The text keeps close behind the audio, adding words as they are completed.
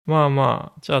まあ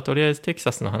まあ、じゃあとりあえずテキ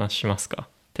サスの話しますか。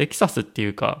テキサスってい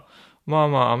うか、まあ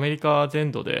まあアメリカ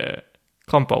全土で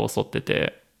寒波を襲って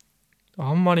て、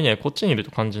あんまりね、こっちにいる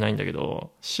と感じないんだけ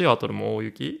ど、シアトルも大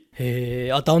雪。へ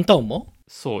え、あ、ダウンタウンも？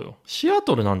そうよ。シア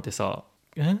トルなんてさ、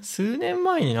数年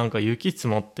前になんか雪積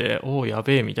もって、おお、や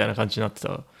べえみたいな感じになって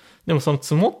た。でもその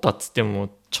積もったっつっても、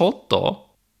ちょっと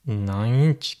何イ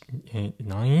ン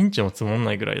チも積もん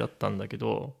ないぐらいだったんだけ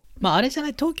ど。まああれじゃな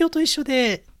い、東京と一緒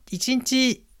で、1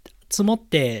日積もっ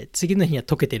て次の日には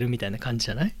溶けてるみたいな感じ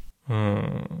じゃない？い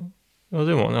や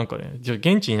でもなんかね、じゃあ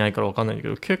現地にいないから分かんないんだけ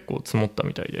ど、結構積もった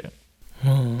みたいで、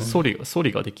ソリ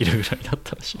ができるぐらいだっ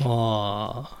たらしい。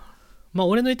ああ。まあ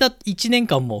俺のいた1年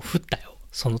間も降ったよ、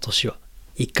その年は。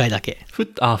1回だけ。降っ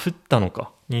たの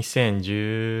か。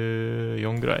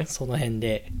2014ぐらい。その辺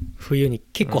で、冬に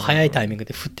結構早いタイミング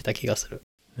で降ってた気がする。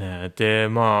ね、で、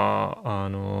まあ、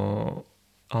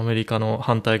アメリカの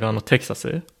反対側のテキサ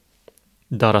ス、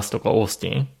ダラスとかオーステ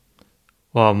ィン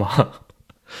は、まあ、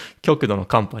極度の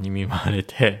寒波に見舞われ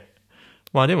て、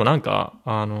まあでもなんか、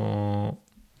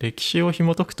歴史を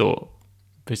紐解くと、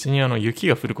別に雪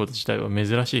が降ること自体は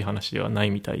珍しい話ではない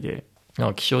みたいで、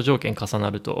気象条件重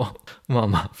なると、まあ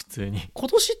まあ普通に。今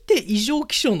年って異常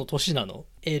気象の年なの？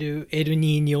エル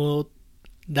ニーニョ、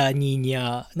ラニーニ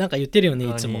ャ、なんか言ってるよね、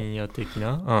いつも。ラニーニャ的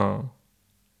な？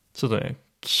ちょっとね、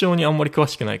気象にあんまり詳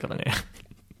しくないからね。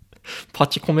パ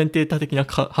チコメンテーター的な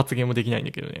発言もできないん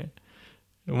だけどね。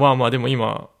まあまあでも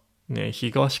今、ね、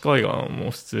東海岸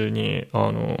も普通に、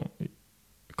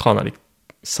かなり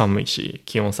寒いし、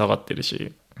気温下がってる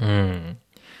し。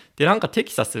で、なんかテ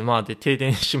キサス、まあで停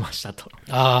電しましたと。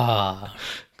あ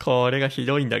あ。これがひ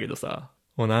どいんだけどさ、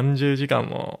もう何十時間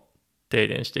も停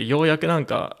電して、ようやくなん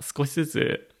か少しず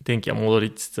つ電気が戻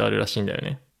りつつあるらしいんだよ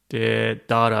ね。で、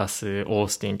ダラス、オー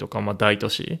スティンとか、まあ大都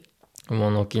市、も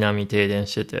う軒並み停電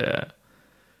してて、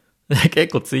で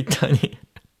結構ツイッターに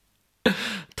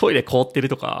トイレ凍ってる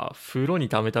とか、風呂に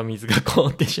溜めた水が凍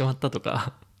ってしまったと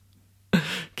か、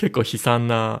結構悲惨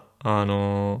な、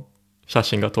写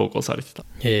真が投稿されてた。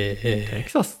テ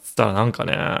キサスっつったらなんか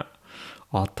ね、あ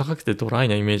ったかくてドライ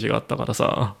なイメージがあったから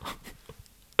さ、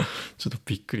ちょっと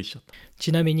びっくりしちゃった。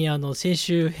ちなみに先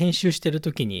週編集してる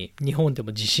時に日本で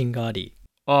も地震があり。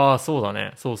ああ、そうだ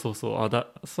ね。そう。そ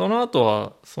の後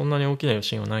はそんなに大きな余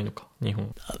震はないのか、日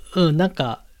本。なん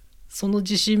か、その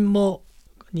地震も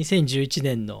2011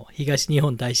年の東日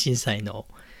本大震災の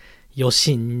余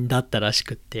震だったらし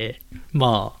くって、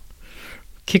まあ、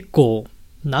結構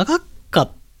長か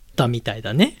ったみたい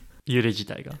だね。揺れ自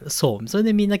体が。そう。それ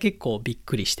でみんな結構びっ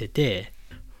くりしてて、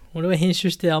俺は編集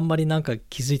してあんまりなんか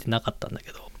気づいてなかったんだ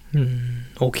けど、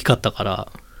大きかったか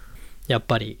ら、やっ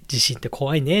ぱり地震って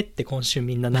怖いねって今週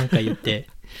みんななんか言って、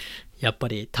やっぱ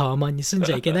りタワマンに住ん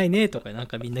じゃいけないねとかなん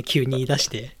かみんな急に言い出し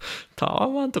て。タワ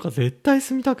マンとか絶対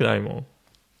住みたくないもん。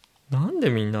なんで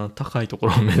みんな高いとこ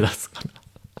ろを目指すかな。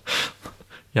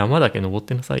山だけ登っ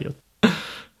てなさいよ。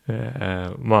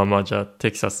まあまあじゃあ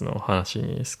テキサスの話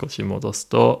に少し戻す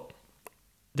と、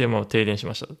でも停電し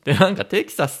ました。でなんかテ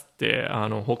キサスって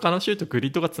他の州とグリ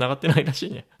ッドがつながってないらし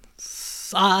いね。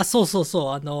ああ、そう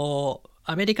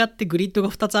アメリカってグリッドが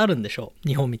2つあるんでしょ、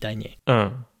日本みたいに。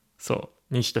そう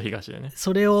西と東でね。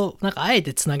それをなんかあえ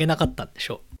てつなげなかったんで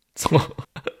しょ。そう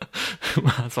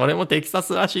まあそれもテキサ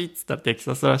スらしいっつったらテキ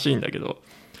サスらしいんだけど、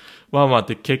まあまあ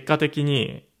で結果的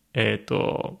に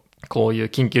こういう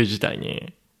緊急事態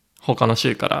に他の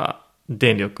州から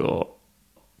電力を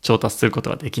調達すること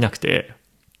ができなくて、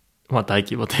まあ大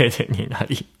規模停電にな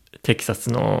り、テキサ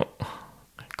スの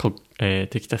テ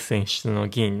キサス選出の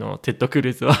議員のテッド・ク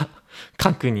ルーズはカ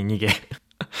ンクンに逃げ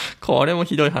これも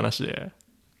ひどい話で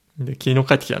昨日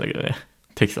帰ってきたんだけどね、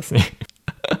テキサスに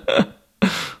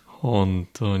本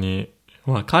当に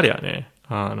まあ彼はね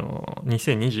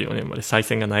2024年まで再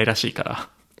選がないらしいから、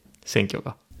選挙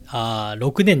が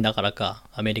6年だからか、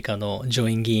アメリカの上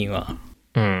院議員は。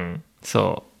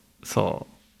そ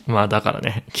うまあだから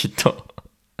ね、きっと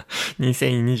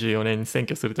2024年に選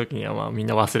挙するときにはまあみん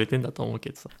な忘れてんだと思うけ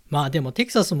どさ。まあでもテ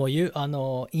キサスも移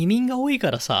民が多い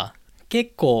からさ、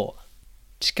結構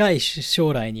近い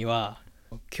将来には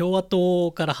共和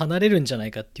党から離れるんじゃな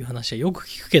いかっていう話はよく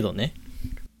聞くけどね。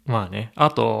まあね、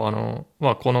あと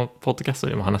まあこのポッドキャスト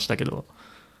でも話したけど、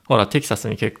ほらテキサス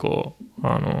に結構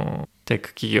テック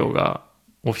企業が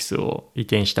オフィスを移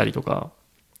転したりとか、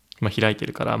まあ、開いて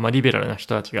るから、まあリベラルな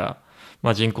人たちが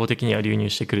まあ人工的には流入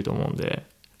してくると思うんで、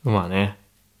まあね、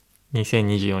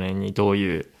2024年にどう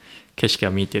いう景色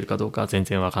が見えてるかどうかは全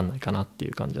然わかんないかなってい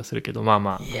う感じはするけど、まあ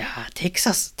まあ。いやー、テキ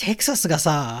サスが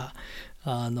さ、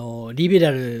リベ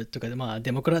ラルとかで、まあ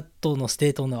デモクラットのス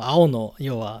テートの青の、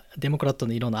要はデモクラット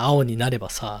の色の青になれば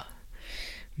さ、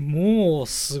もう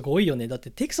すごいよね。だって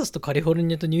テキサスとカリフォル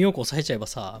ニアとニューヨークを抑えちゃえば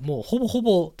さ、もうほぼほ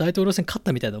ぼ大統領選勝っ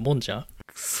たみたいなもんじゃん。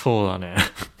そうだね。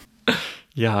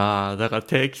いやー、だから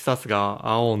テキサスが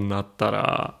青になった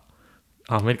ら、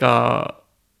アメリカ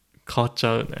変わっち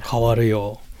ゃうね。変わる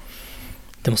よ。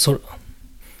でもそ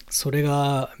れ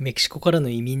がメキシコからの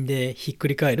移民でひっく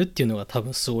り返るっていうのが多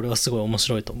分俺はすごい面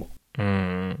白いと思う。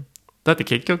だって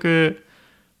結局、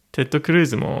テッド・クルー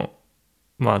ズも、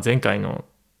まあ前回の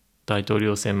大統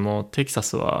領選もテキサ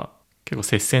スは結構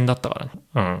接戦だったか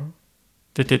らね。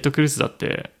で、テッド・クルーズだっ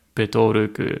てベト・オ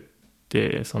ルーク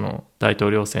で、その大統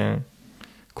領選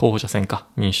候補者選か、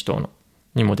民主党の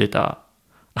にも出た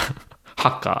ハ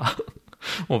ッカー。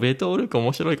もうベト・オルーク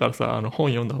面白いからさ、本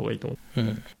読んだ方がいいと思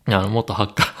う。元ハ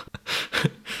ッカ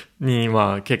ーに、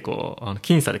まあ結構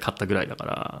僅差で勝ったぐらいだか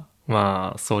ら、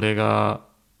まあそれが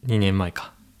2年前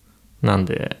か。なん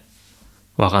で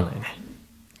わかんないね。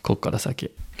こっから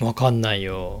先。わかんない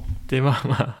よ。で、ま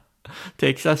あ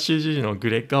テキサス州知事の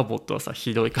グレッグ・アボットはさ、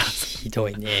ひどいからさ。ひど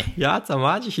いね。やつは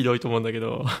マジひどいと思うんだけ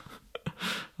ど、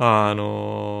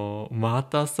ま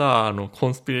たさ、コ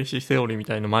ンスピレシーセオリーみ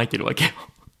たいの巻いてるわけよ。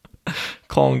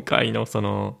今回のそ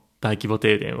の大規模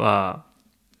停電は、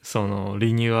その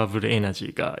リニューアブルエナジ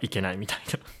ーがいけないみたい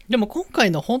な。でも今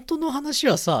回の本当の話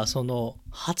はさ、その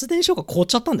発電所が凍っ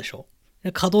ちゃったんでしょ？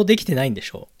稼働できてないんで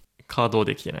しょ？稼働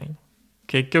できてない。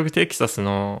結局テキサス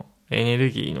のエネル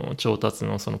ギーの調達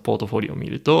のそのポートフォリオを見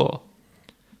ると、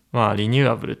まあリニュ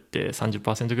ーアブルって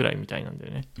 30% ぐらいみたいなんだ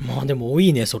よね。まあでも多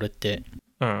いね、それって。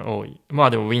多い。まあ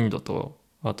でもウィンドと、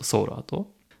あとソーラー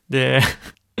と。で、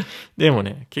でも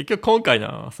ね、結局今回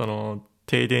のその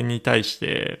停電に対し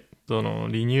て、その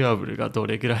リニューアブルがど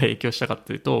れぐらい影響したかっ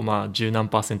ていうと、まあ10何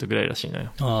%ぐらいらしいの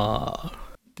よ。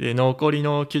で、残り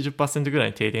の 90% ぐら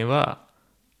いの停電は、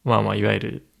まあいわゆ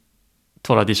る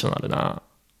トラディショナルな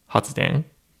発電、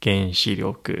原子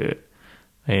力、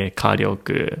火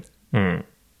力、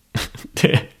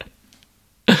で、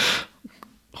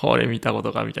これ見たこ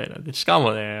とかみたいなんで。しか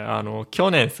もね、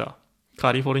去年さ、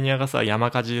カリフォルニアがさ、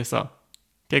山火事でさ、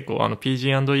結構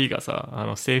PG&E が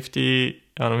さ、セーフティ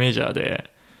ー、メジャー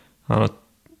で、なん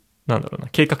だろうな、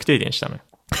計画停電したのよ。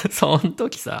その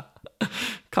時さ、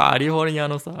カリフォルニア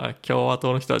のさ、共和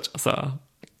党の人たちはさ、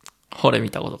これ見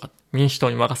たことか。民主党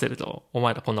に任せると、お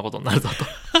前らこんなことになるぞと。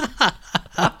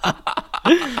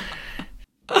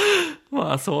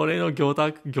まあ、それの魚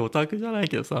拓じゃない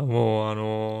けどさ、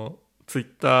もうツイッ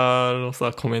ターの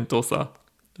さ、コメントをさ、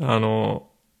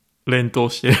連投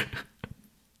してる。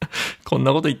こん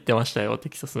なこと言ってましたよ、テ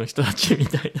キサスの人たちみ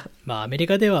たいな。まあ、アメリ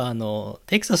カでは、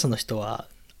テキサスの人は、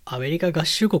アメリカ合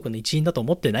衆国の一員だと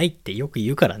思ってないってよく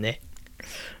言うからね。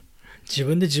自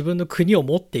分で自分の国を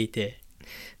持っていて、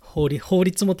法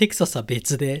律もテキサスは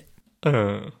別で。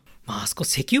まあ、あそこ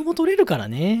石油も取れるから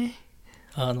ね。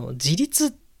自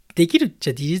立できるっち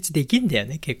ゃ自立できんだよ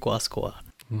ね、結構あそこは。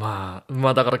ま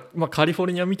あだから、カリフォ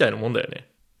ルニアみたいなもんだよね。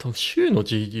多分州の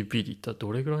GDP で言ったら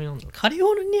どれぐらいなんだろう。カリ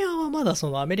フォルニアはまだそ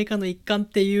のアメリカの一環っ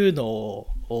ていうのを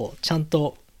ちゃん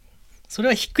と、それ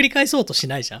はひっくり返そうとし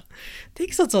ないじゃん。テ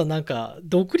キサスはなんか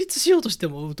独立して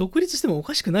もお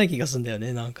かしくない気がするんだよ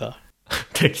ね、なんか。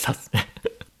テキサスね。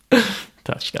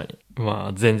確かに。ま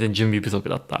あ全然準備不足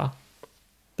だった。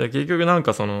結局なん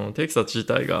かそのテキサス自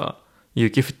体が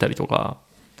雪降ったりとか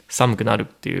寒くなるっ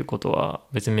ていうことは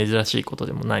別に珍しいこと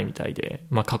でもないみたいで、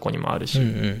まあ過去にもあるし、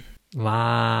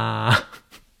まあ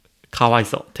かわい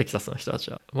そうテキサスの人た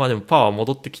ちは。まあでもパワー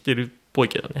戻ってきてるっぽい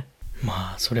けどね。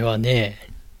まあそれはね、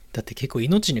だって結構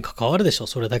命に関わるでしょ、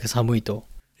それだけ寒いと。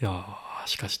いやー、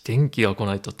しかし電気が来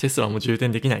ないとテスラも充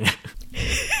電できないね。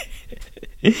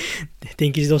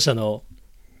電気自動車の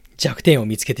弱点を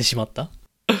見つけてしまった。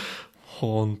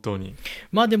本当に。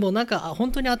まあでもなんか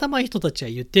本当に頭いい人たち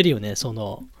は言ってるよね。そ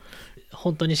の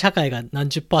本当に社会が何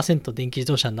十%電気自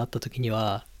動車になった時に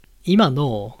は今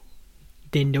の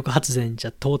電力発電じ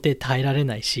ゃ到底耐えられ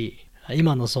ないし、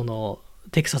今のその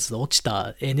テキサスで落ち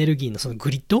たエネルギーのそのグ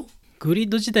リッド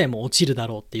自体も落ちるだ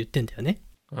ろうって言ってんだよね。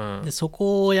でそ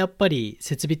こをやっぱり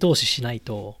設備投資しない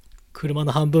と、車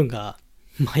の半分が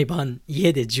毎晩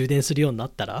家で充電するようになっ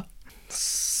たら、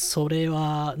それ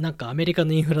はなんかアメリカ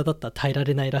のインフラだったら耐えら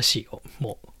れないらしいよ。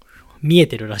もう見え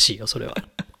てるらしいよ、それは。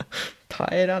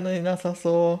耐えられなさ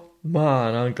そう。ま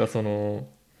あなんかその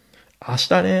明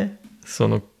日ね、そ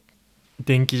の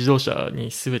電気自動車に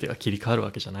全てが切り替わる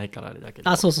わけじゃないからあれだけ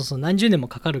ど。そう何十年も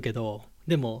かかるけど、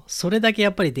でもそれだけや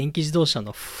っぱり電気自動車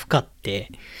の負荷っ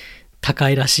て高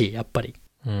いらしい、やっぱり。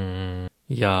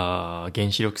いやー、原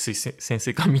子力潜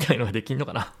水艦みたいのができんの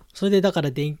かな。それでだから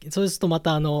そうするとま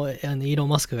たイーロン・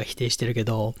マスクが否定してるけ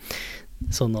ど、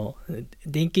その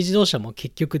電気自動車も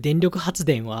結局電力発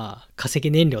電は化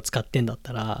石燃料使ってんだっ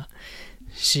たら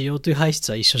CO2 排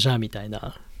出は一緒じゃんみたい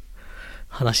な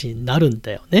話になるん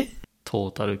だよね。ト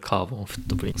ータルカーボンフッ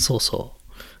トプリント。そうそう。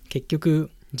結局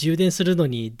充電するの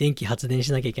に電気発電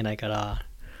しなきゃいけないから、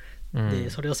で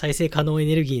それを再生可能エ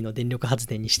ネルギーの電力発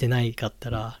電にしてないかった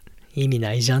ら意味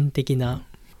ないじゃん的な。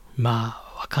ま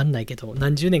あわかんないけど、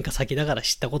何十年か先だから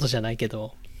知ったことじゃないけ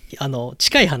ど、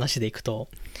近い話でいくと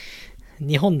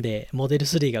日本でモデル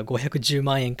3が510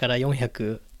万円から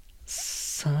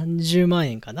430万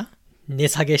円かな、値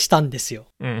下げしたんですよ。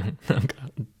なんか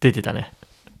出てたね。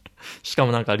しか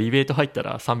もなんかリベート入った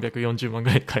ら340万ぐ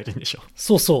らいで買えるんでしょ。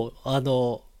そうそ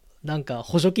う、なんか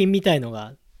補助金みたいの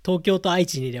が東京と愛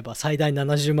知にいれば最大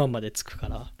70万までつくか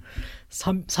ら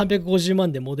350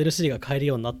万でモデル3が買える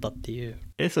ようになったっていう。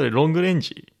それロングレン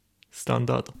ジスタン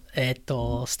ダー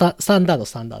ドスタンダ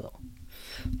ード。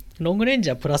ロングレン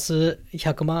ジはプラス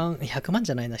100万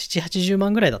じゃないな、780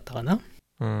万ぐらいだったかな。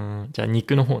じゃあ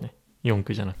肉の方ね、4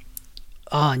駆じゃなくて。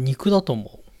肉だと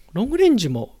思う。ロングレンジ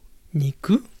も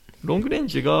肉？ロングレン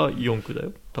ジが4駆だ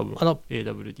よ多分。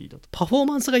AWD だと。パフォー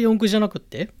マンスが4駆じゃなくっ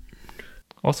て？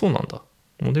そうなんだ。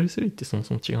モデル3ってそも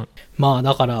そも違う。まあ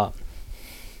だから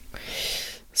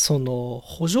その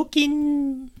補助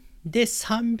金で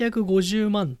350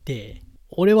万って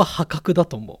俺は破格だ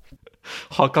と思う。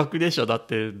破格でしょ。だっ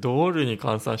てドルに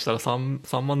換算したら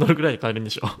 3万ドルぐらいで買えるん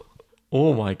でしょ。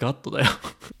オーマイガッドだよ。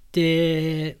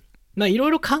でまあいろ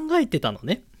いろ考えてたの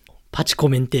ね、パチコ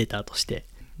メンテーターとして。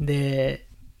で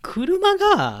車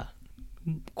が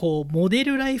こうモデ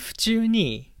ルライフ中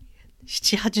に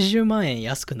780万円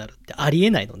安くなるってあり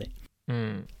えないのね。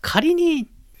仮に、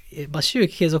収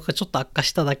益継続がちょっと悪化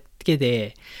しただけ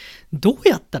でどう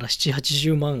やったら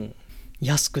780万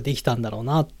安くできたんだろう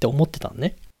なって思ってたの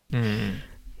ね。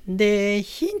で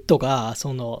ヒントが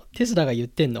そのテスラが言っ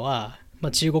てんのは、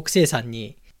中国生産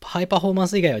に、ハイパフォーマン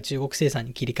ス以外は中国生産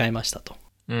に切り替えましたと。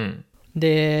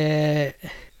で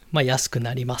安く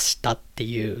なりましたって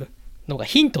いうのが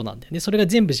ヒントなんだよね。それが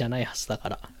全部じゃないはずだか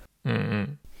ら。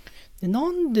で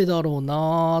なんでだろう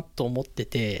なと思って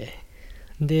て、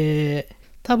で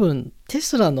多分テ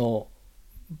スラの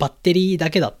バッテリーだ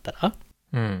けだったら、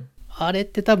あれっ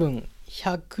て多分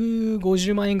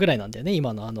150万円ぐらいなんだよね。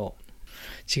今の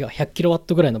違う、100キロワッ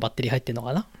トぐらいのバッテリー入ってんの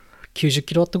かな、90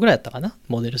キロワットぐらいだったかな、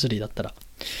モデル3だったら。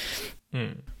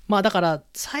だから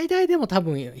最大でも多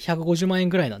分150万円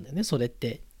ぐらいなんだよね、それっ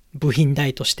て部品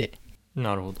代として。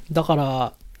なるほど。だか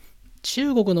ら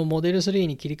中国のモデル3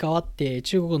に切り替わって、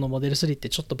中国のモデル3って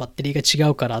ちょっとバッテリーが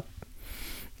違うから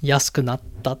安くなっ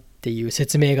たっていう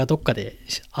説明がどっかで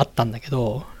あったんだけ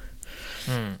ど、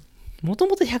もと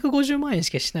もと150万円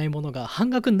しかしないものが半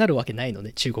額になるわけないの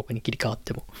で、中国に切り替わっ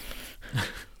ても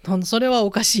それはお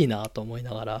かしいなと思い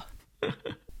ながら。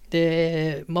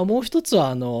で、もう一つ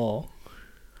は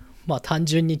単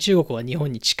純に中国は日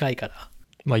本に近いか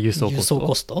ら、輸送コ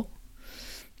スト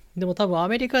でも多分ア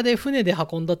メリカで船で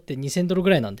運んだって2000ドルぐ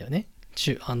らいなんだよね、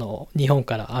日本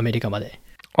からアメリカまで。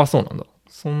そうなんだ。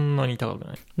そんなに高く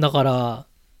ない。だから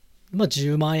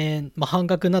10万円、半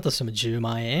額になったとしても10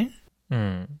万円。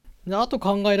であと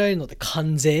考えられるので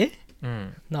関税、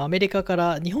アメリカか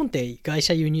ら日本って外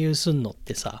車輸入すんのっ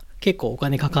てさ、結構お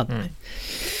金かかるのね。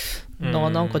だから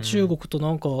なんか中国とな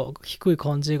んか低い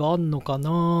関税があんのか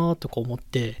なとか思っ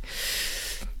て、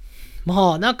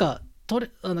なんか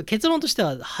結論として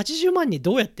は80万に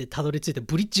どうやってたどり着いて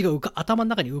ブリッジが頭の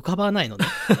中に浮かばないのね。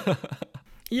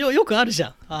よくあるじゃ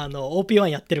ん。OP1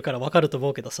 やってるから分かると思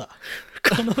うけどさ、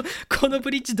この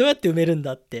ブリッジどうやって埋めるん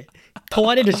だって問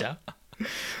われるじゃん。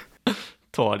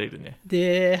問われるね。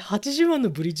で80万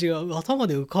のブリッジが頭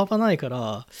で浮かばないか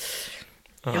ら、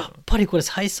やっぱりこれ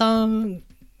採算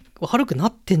悪くな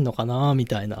ってんのかなみ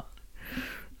たいな。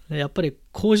やっぱり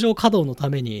工場稼働のた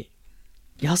めに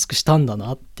安くしたんだ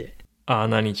なって。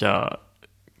じゃあ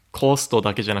コスト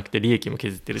だけじゃなくて利益も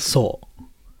削ってるって。そう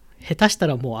下手した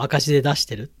らもう赤字で出し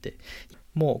てるって。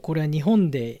もうこれは日本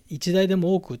で一台で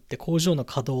も多く売って工場の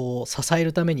稼働を支え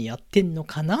るためにやってんの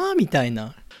かなみたい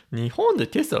な。日本で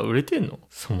テスラ売れてんの？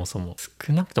そもそも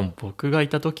少なくとも僕がい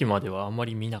た時まではあんま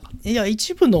り見なかった。いや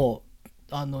一部の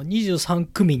23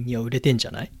区民には売れてんじ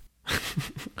ゃない？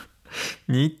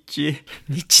ニ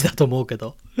ッチだと思うけ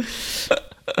ど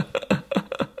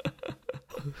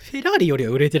フェラーリより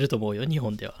は売れてると思うよ、日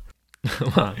本では。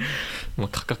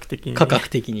価格的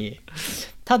に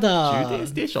ただ充電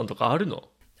ステーションとかあるの？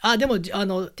でもテ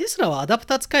スラはアダプ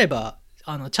ター使えばチ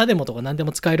ャデモとか何で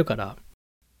も使えるから。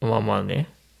ね、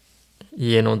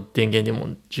家の電源で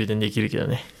も充電できるけど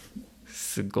ね、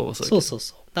すっごい遅い。そう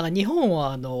だから日本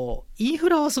はインフ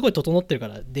ラはすごい整ってるか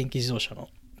ら、電気自動車の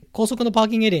高速のパー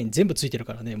キングエリアに全部ついてる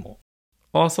からね、も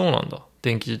う。ああ、そうなんだ。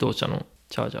電気自動車の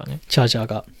チャージャーね。チャージャー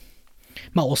が。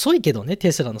まあ遅いけどね、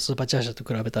テスラのスーパーチャージャー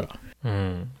と比べたら。う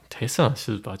ん。テスラの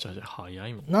スーパーチャージャー早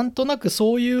いもん。なんとなく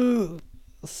そういう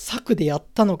策でやっ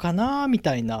たのかなみ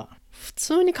たいな。普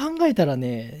通に考えたら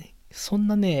ね、そん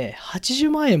なね、80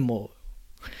万円も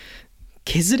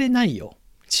削れないよ。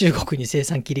中国に生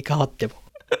産切り替わっても。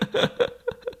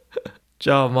じ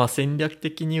ゃあまあ戦略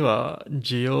的には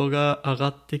需要が上が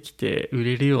ってきて売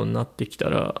れるようになってきた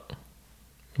ら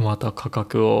また価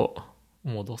格を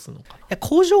戻すのかな。いや、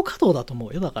工場稼働だと思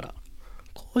うよ。だから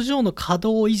工場の稼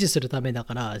働を維持するためだ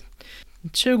から、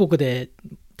中国で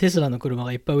テスラの車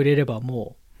がいっぱい売れれば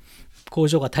もう工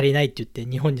場が足りないって言って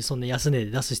日本にそんな安値で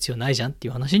出す必要ないじゃんってい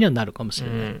う話にはなるかもしれ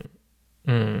ない。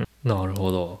うん、なる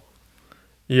ほど。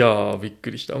いやーびっく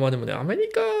りした。まあでもね、アメリ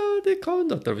カで買うん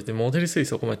だったら別にモデル3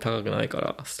そこまで高くないか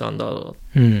らスタンダードだ。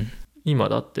うん。今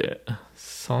だって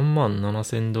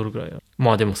$37,000ぐらいだ。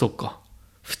まあでもそっか。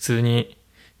普通に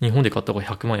日本で買った方が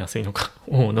100万安いのか。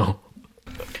おうの。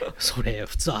それ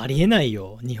普通ありえない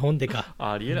よ。日本でか。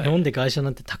ありえない。日本で会社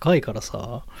なんて高いから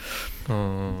さ。だ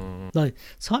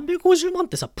350万っ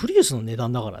てさ、プリウスの値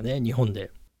段だからね、日本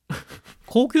で。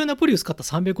高級なプリウス買ったら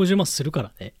350万するか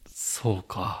らね。そう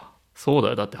か。そうだ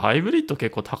よ。だってハイブリッド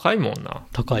結構高いもんな。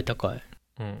高い高い。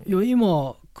うん、いや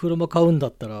今車買うんだ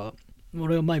ったら、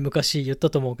俺は昔言った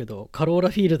と思うけど、カローラ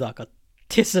フィールダーか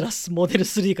テスラモデル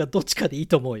3かどっちかでいい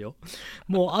と思うよ。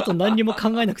もうあと何にも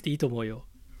考えなくていいと思うよ。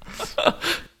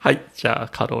はい、じゃあ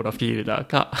カローラフィールダー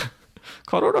か。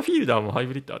カローラフィールダーもハイ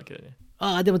ブリッドあるけどね。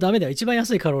ああ、でもダメだよ。一番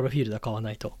安いカローラフィールダー買わ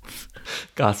ないと。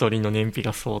ガソリンの燃費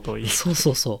が相当いい。そうそ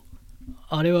うそう。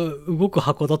あれは動く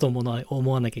箱だと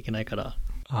思わなきゃいけないから。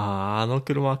あの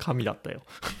車は神だったよ。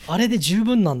あれで十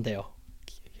分なんだよ。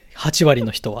8割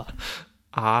の人は。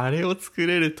あれを作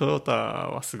れるトヨタ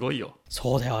はすごいよ。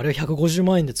そうだよ。あれを150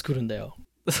万円で作るんだよ。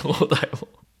そうだよ。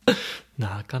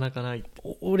なかなかないって。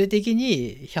俺的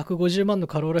に150万の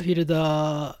カローラフィール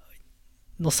ダー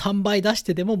の3倍出し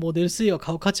てでもモデル3は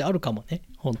買う価値あるかもね。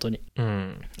本当に。う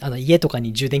ん。家とか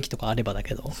に充電器とかあればだ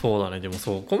けど。そうだね。でも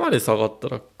そこまで下がった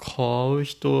ら買う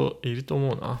人いると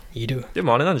思うな。いる。で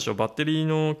もあれなんでしょ、バッテリー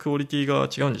のクオリティが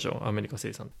違うんでしょ、アメリカ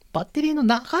生産。バッテリーの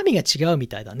中身が違うみ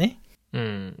たいだね。う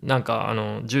ん。なんか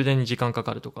充電に時間か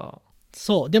かるとか。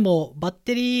そう。でもバッ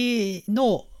テリー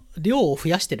の量を増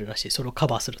やしてるらしい。それをカ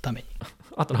バーするために。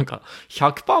あとなんか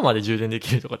 100% まで充電で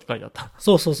きるとかって書いてあった。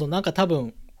そうそうそう。なんか多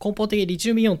分根本的にリ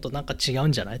チウムイオンとなんか違う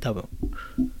んじゃない多分。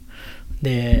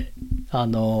で、な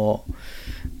ん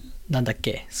だっ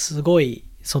け、すごい、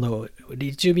その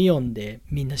リチウムイオンで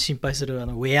みんな心配するウ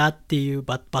ェアっていう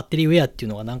バッテリーウェアってい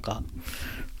うのがなんか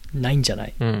ないんじゃな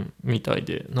い？うん、みたい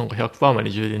で、なんか 100% ま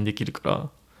で充電できるか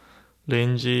ら、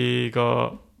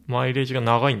マイレージが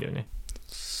長いんだよね。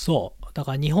そう。だ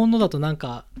から日本のだとなん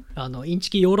か、イン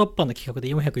チキヨーロッパの規格で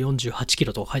448キ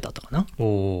ロとか書いてあったかな。お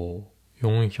お、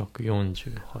448キ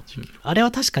ロ。あれ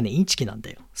は確かね、インチキなん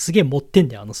だよ。すげえ持ってん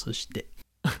だよ、あの数字って。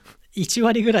1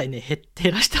割ぐらいね、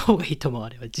減らした方がいいと思う、あ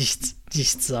れは。実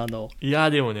質いや、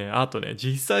でもね、あとね、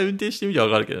実際運転してみてわ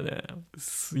かるけどね、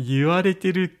言われ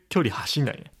てる距離走ん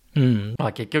ないね。うん。ま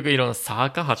あ結局いろんな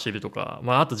坂走るとか、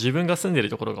まああと自分が住んでる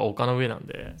ところが丘の上なん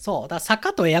で。そう。だから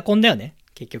坂とエアコンだよね、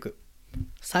結局。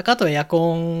坂とエア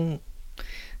コン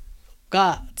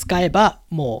が使えば、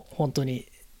もう本当に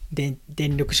電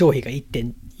力消費が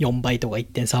 1.4 倍とか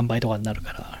 1.3 倍とかになる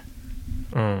か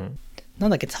ら。うん。なん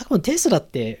だっけ、多分テスラっ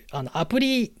てアプ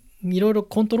リいろいろ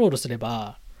コントロールすれ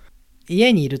ば、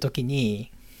家にいるとき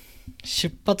に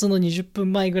出発の20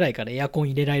分前ぐらいからエアコン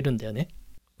入れられるんだよね。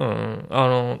うん。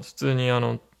普通にエア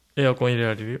コン入れ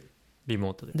られるよ。リ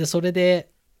モートで。で、それで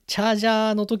チャージ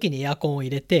ャーの時にエアコンを入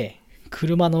れて、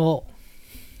車の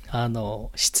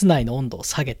室内の温度を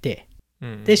下げて、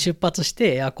で出発し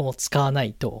てエアコンを使わな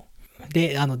いと、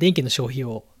で電気の消費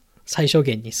を最小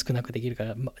限に少なくできるか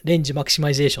ら、レンジマキシマ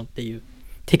イゼーションっていう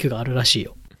テクがあるらしい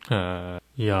よ。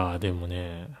いやでも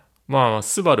ね、まあ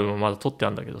スバルもまだ取ってあ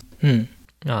るんだけど、うん、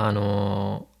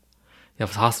やっぱ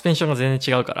サスペンションが全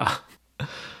然違うか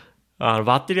ら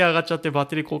バッテリー上がっちゃってバッ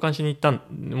テリー交換しに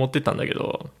持ってったんだけ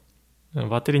ど、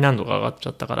バッテリー何度か上がっち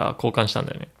ゃったから交換したん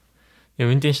だよね。で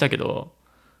運転したけど、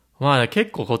まあ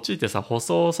結構こっちってさ、舗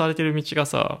装されてる道が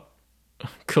さ、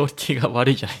クオリティが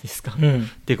悪いじゃないですか。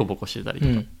デコボコしてたりと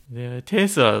か。で、テ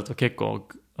スラだと結構、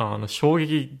衝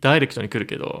撃ダイレクトに来る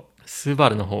けど、スバ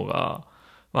ルの方が、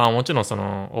まあもちろんそ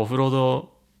の、オフロー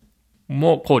ド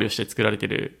も考慮して作られて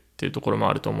るっていうところも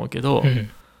あると思うけど、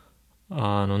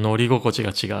乗り心地が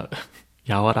違う。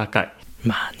柔らかい。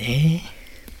まあね。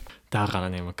だから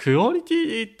ね、クオリティ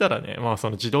で言ったらね、まあそ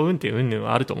の自動運転云々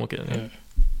はあると思うけどね。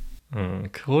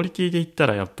クオリティで言った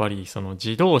らやっぱりその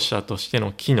自動車として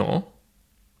の機能、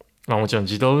まあもちろん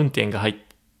自動運転が入っ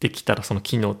てきたらその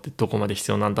機能ってどこまで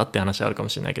必要なんだって話あるかも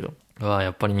しれないけど、や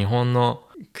っぱり日本の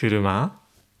車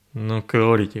のク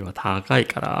オリティは高い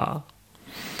から、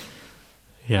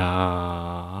いや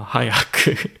ー、早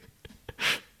く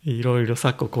いろいろ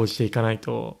策を講じていかない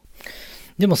と。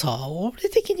でもさ、俺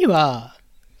的には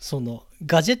その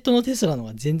ガジェットのテスラの方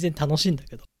が全然楽しいんだ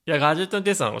けど。いや、ガジェットの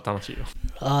テスラの方が楽しいよ。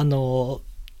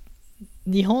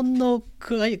日本の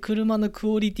車の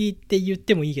クオリティって言っ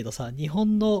てもいいけどさ、日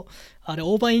本のあれ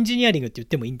オーバーエンジニアリングって言っ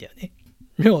てもいいんだよね。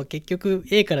要は結局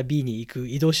A から B に行く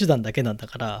移動手段だけなんだ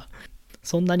から、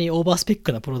そんなにオーバースペッ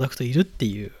クなプロダクトいるって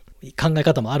いう考え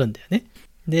方もあるんだよね。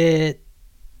で、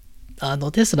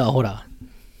テスラはほら、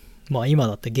まあ今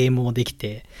だってゲームもでき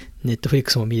て、ネットフリッ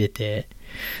クスも見れて、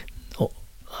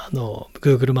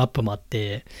Google マップもあっ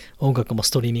て、音楽もス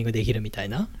トリーミングできるみたい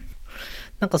な。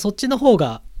なんかそっちの方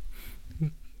が、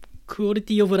クオリ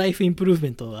ティオブライフインプルーブメ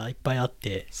ントがいっぱいあっ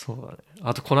て。そうだね。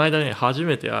あとこの間ね、初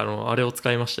めてあれを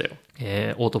使いましたよ。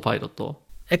オートパイロット。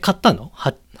買ったの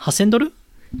？$8000？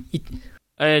じ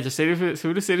ゃあ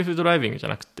フルセルフドライビングじゃ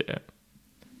なくて、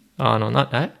あ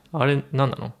れなん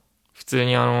なの？普通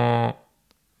にハ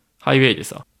イウェイで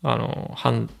さ、ハ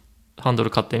ンドル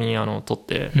勝手に取っ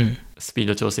て、スピー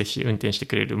ド調整し運転して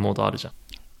くれるモードあるじゃん。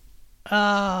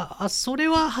それ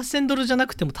は$8000じゃな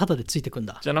くてもタダでついてくん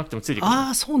だ。じゃなくてもついてくる。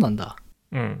そうなんだ。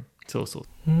そうそう。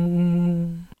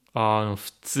普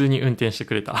通に運転して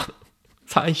くれた。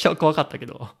最初は怖かったけ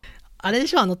ど。あれで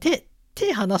しょ、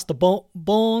手離すとボ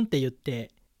ーンって言って、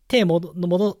手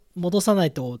戻さな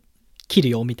いと切る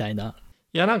よみたいな。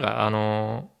いや、なんか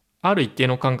ある一定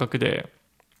の感覚で、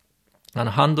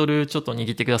ハンドルちょっと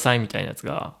握ってくださいみたいなやつ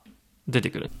が出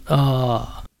てくる。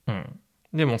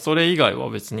でもそれ以外は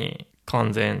別に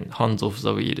完全ハンズオフ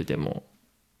ザウィールでも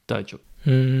大丈夫。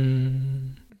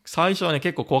最初はね、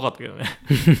結構怖かったけどね。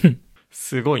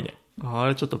すごいね。あ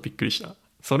れちょっとびっくりした。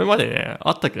それまでね、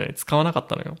あったけどね、使わなかっ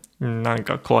たのよ。なん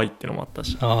か怖いってのもあった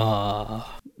し。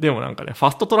でもなんかね、フ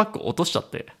ァストトラックを落としちゃっ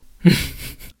て。フ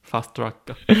ァストトラッ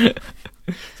クが。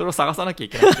それを探さなきゃい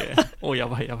けなくて、や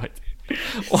ばいやばいって。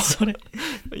それ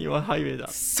今ハイウェイだ。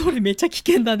それめちゃ危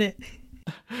険だね。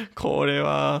これ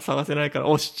は探せないか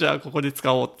ら、じゃあここで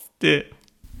使おうっつって。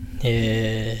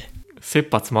切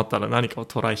羽詰まったら何かを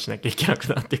トライしなきゃいけなく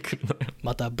なってくるのよ。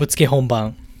またぶつけ本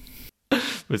番。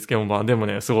でも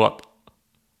ね、すごかった。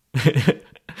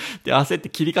で、焦って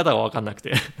切り方が分かんなく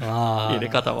て。入れ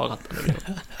方は分かったんだけど。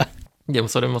でも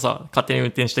それもさ、勝手に運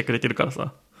転してくれてるから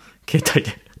さ、携帯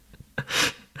で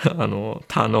タ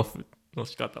ーンオフの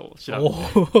仕方を調べ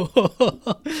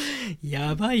て。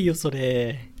やばいよそ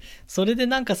れ。それで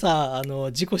なんかさ、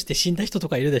事故して死んだ人と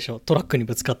かいるでしょ、トラックに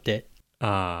ぶつかって。い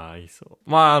そう。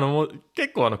まあもう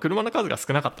結構車の数が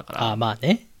少なかったから。まあ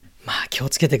ね。まあ気を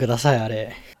つけてください、あ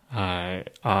れ。は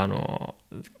い。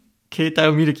携帯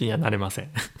を見る気にはなれませ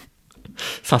ん。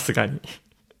さすがに。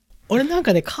俺なん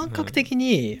かね、感覚的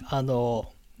に、あ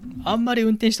んまり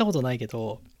運転したことないけ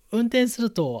ど、運転す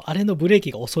るとあれのブレー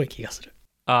キが遅い気がする。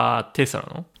テスラ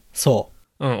の？そ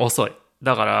う。遅い。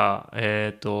だから、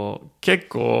結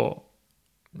構、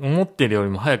思ってるより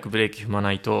も早くブレーキ踏ま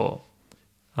ないと、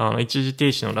一時停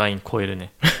止のライン超える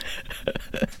ね。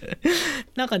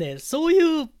なんかね、そう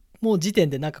いうもう時点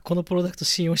でなんかこのプロダクト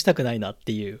信用したくないなっ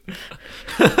ていう。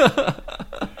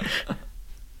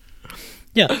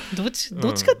いや、どっち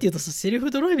かっていうとさ、セルフ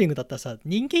ドライビングだったらさ、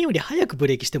人間より早くブ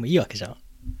レーキしてもいいわけじゃん。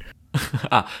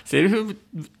セルフ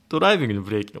ドライビングの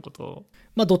ブレーキのこと？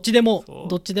まあどっちでも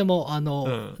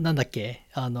なんだっけ、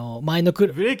前のブ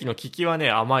レーキの効きはね、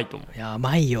甘いと思う。いや、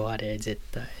甘いよあれ絶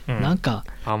対、なんか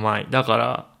甘い。だか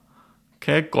ら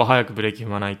結構早くブレーキ踏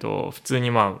まないと、普通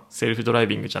にセルフドライ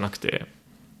ビングじゃなくて、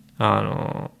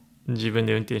自分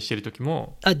で運転してる時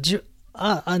もブ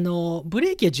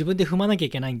レーキは自分で踏まなきゃい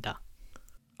けないんだ。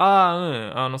そ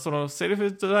のセル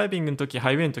フドライビングの時、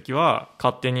ハイウェイの時は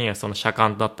勝手にその車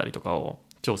間だったりとかを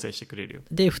調整してくれるよ。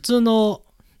で、普通の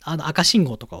赤信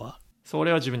号とかは？そ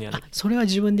れは自分でやんなきゃ。それは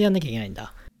自分でやんなきゃいけないん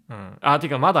だ。て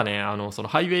かまだね、その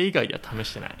ハイウェイ以外では試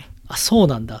してない。そう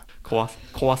なんだ。怖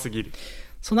すぎる。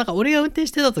なんか俺が運転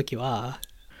してた時は、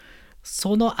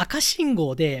その赤信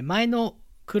号で前に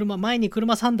車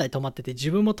3台止まってて、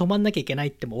自分も止まんなきゃいけない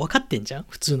ってもう分かってんじゃん、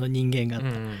普通の人間が。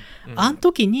あん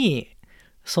時に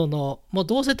もう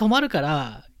どうせ止まるか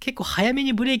ら結構早め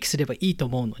にブレーキすればいいと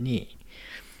思うのに、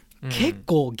結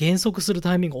構減速する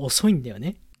タイミング遅いんだよ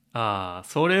ね。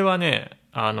それはね、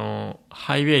ハ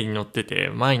イウェイに乗って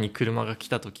て前に車が来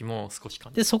た時も少し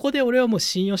感じで、そこで俺はもう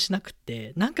信用しなく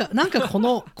て、なんかこ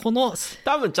の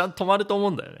多分ちゃんと止まると思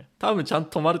うんだよね。多分ちゃん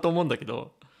と止まると思うんだけ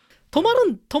ど、止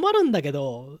まるんだけ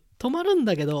ど、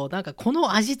なんかこ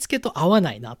の味付けと合わ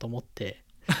ないなと思って。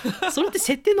それって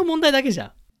設定の問題だけじゃ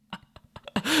ん。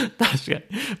確かに。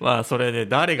まあそれね、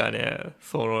誰がね、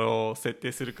それを設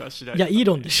定するか次第、いや、イー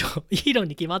ロンでしょ。イーロン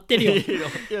に決まってるよ。い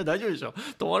や、大丈夫でしょ。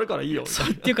止まるからいいよ。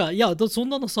っていうか、いや、そん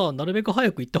なのさ、なるべく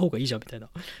早く行った方がいいじゃんみたいな。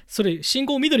それ、信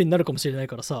号緑になるかもしれない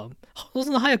からさ、そ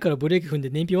んな早くからブレーキ踏んで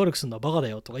燃費悪くするのはバカだ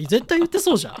よとか、絶対言って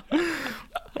そうじゃん。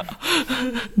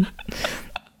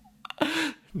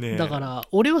ね、だから、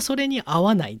俺はそれに合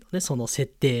わないのね、その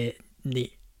設定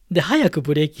に。で、早く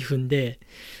ブレーキ踏んで、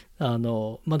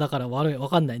まあ、だからわ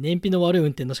かんない。燃費の悪い運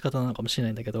転の仕方なのかもしれな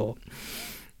いんだけど、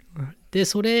で、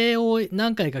それを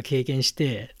何回か経験し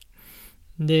て、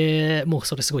で、もう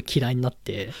それすごい嫌いになっ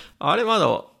て。あれまだ、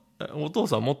お父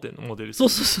さん持ってんのモデル？そ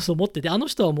う、持ってて、あの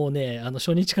人はもうね、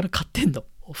初日から買ってんの。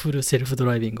フルセルフド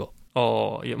ライビングを。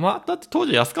ああ、いや、まあ、だって当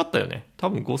時安かったよね。多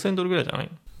分$5,000ぐらいじゃない？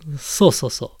そう。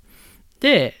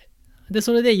で、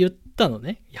それで言ったの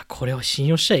ね。いや、これを信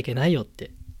用しちゃいけないよっ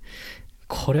て。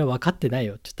これは分かってない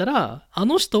よって言ったら、あ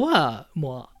の人は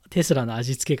もうテスラの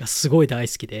味付けがすごい大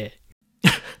好きで、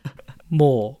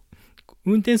も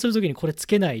う運転するときにこれつ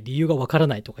けない理由が分から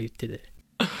ないとか言ってて。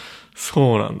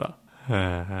そうなんだ。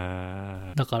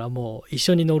へだからもう一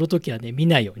緒に乗るときはね、見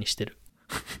ないようにしてる。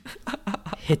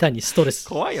下手にストレス。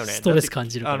怖いよね。ストレス感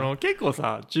じるから。結構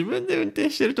さ、自分で運転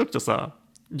してるときとさ、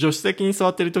助手席に座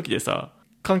ってるときでさ、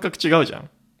感覚違うじゃん。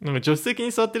なんか助手席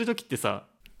に座ってるときってさ、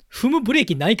踏むブレー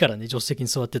キないからね、助手席に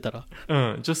座ってたら。う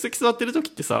ん、助手席座ってる時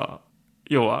ってさ、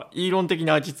要はイーロン的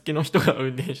な味付けの人が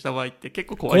運転した場合って結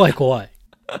構怖い。怖い。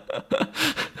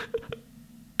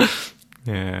ね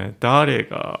え、誰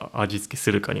が味付け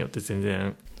するかによって全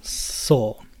然。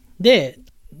そう。で、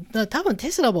多分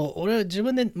テスラも俺自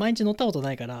分で毎日乗ったこと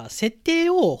ないから、設定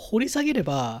を掘り下げれ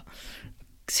ば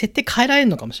設定変えられる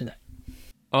のかもしれない。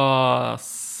ああ、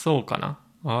そうかな。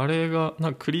あれがな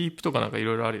んかクリープとかなんかい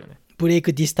ろいろあるよね。ブレイ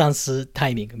クディスタンスタ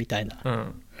イミングみたい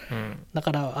な。だ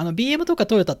からBM とか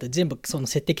トヨタって全部その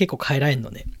設定結構変えられる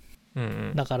のね。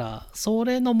だからそ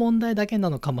れの問題だけな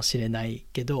のかもしれない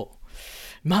けど、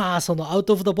まあそのアウ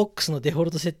トオブザボックスのデフォ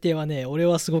ルト設定はね、俺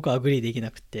はすごくアグリーできな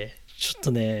くて、ちょっ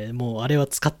とね、もうあれは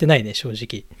使ってないね、正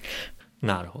直。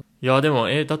なるほど。いやでも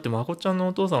だってまこちゃんの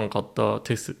お父さんが買った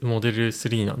モデル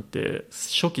3なんて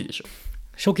初期でしょ？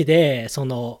初期で、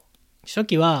初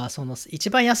期はその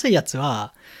一番安いやつ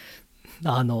は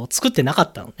作ってなか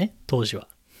ったのね、当時は。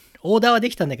オーダーはで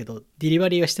きたんだけどデリバ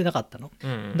リーはしてなかったの、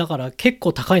だから結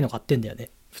構高いの買ってんだよ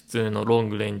ね。普通のロン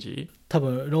グレンジ？多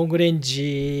分ロングレン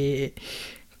ジ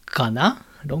かな、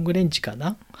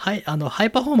ハイパ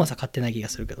フォーマンスは買ってない気が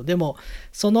するけど、でも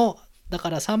だか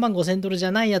ら$35,000じ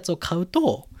ゃないやつを買う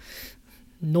と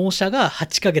納車が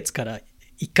8ヶ月から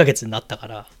1ヶ月になったか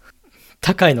ら、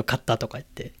高いの買ったとか言っ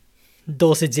て、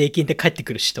どうせ税金で返って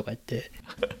くるしとか言って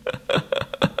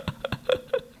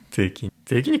税金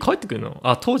に返ってくるの？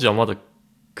あ、当時はまだ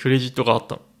クレジットがあっ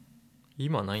たの？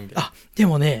今ないんだよ。あ、で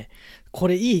もね、こ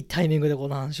れいいタイミングでこ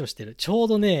の話をしてる。ちょう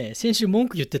どね、先週文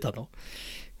句言ってたの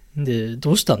で、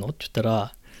どうしたのって言った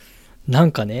ら、な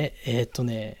んかね、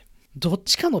どっ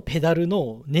ちかのペダル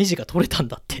のネジが取れたん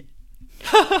だって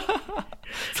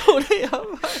それやばい。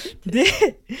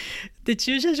で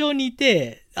駐車場にい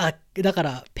て、だか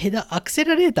らアクセ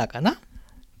ラレーターかな、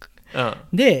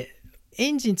でエ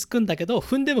ンジンつくんだけど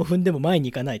踏んでも前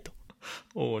に行かないと。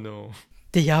Oh no。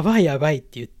でやばいって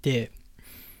言って、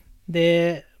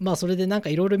でまあそれでなんか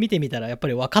いろいろ見てみたらやっぱ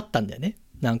り分かったんだよね。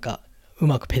なんかう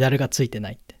まくペダルがついてな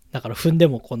いって。だから踏んで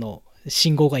もこの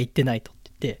信号が行ってないとっ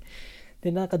て言って、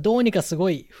でなんかどうにかすご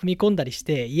い踏み込んだりし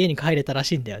て家に帰れたら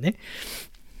しいんだよね。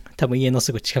多分家の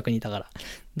すぐ近くにいたから。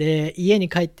で家に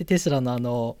帰ってテスラ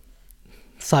の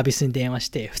サービスに電話し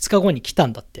て2日後に来た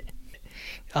んだって。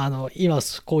今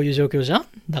こういう状況じゃん。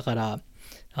だから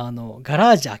ガ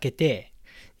ラージ開けて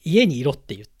家にいろっ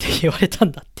て言われた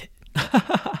んだって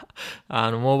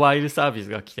モバイルサービス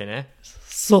が来てね。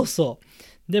そ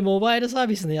うでモバイルサー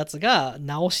ビスのやつが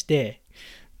直して、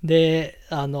で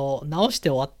直して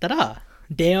終わったら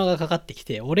電話がかかってき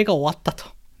て、俺が終わったと。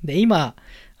で今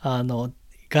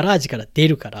ガラージから出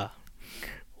るから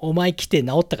お前来て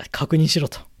直ったか確認しろ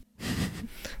とっ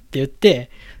て言って、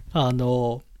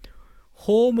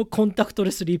ホームコンタクト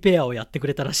レスリペアをやってく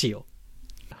れたらしいよ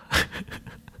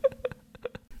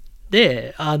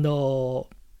で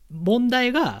問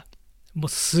題がもう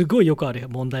すごいよくある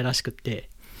問題らしくっ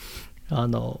て、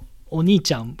お兄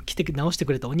ちゃん来て直して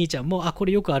くれたお兄ちゃんもこ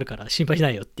れよくあるから心配しな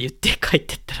いよって言って帰っ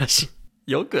てったらし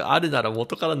い。よくあるなら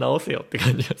元から直せよって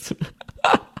感じがする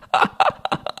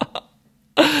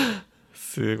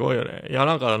すごいよね。いや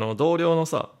なんか同僚の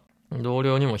さ同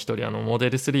僚にも一人モデ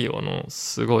ル3を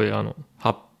すごいだ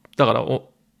から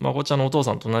まこちゃんのお父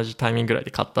さんと同じタイミングぐらい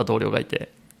で買った同僚がい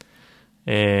て、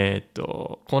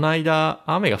この間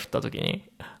雨が降った時に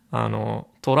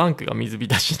トランクが水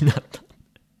浸しになった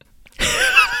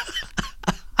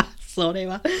そ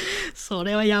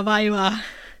れはやばいわ。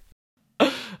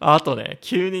あとね、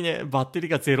急にねバッテリ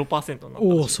ーが 0% になった。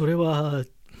おお、それは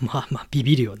まあビ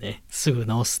ビるよね。すぐ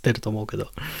直してると思うけ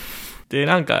ど。で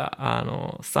なんか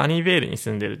サニーベールに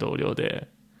住んでる同僚で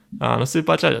スー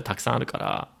パーチャージャーたくさんあるか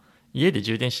ら家で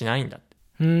充電しないんだって。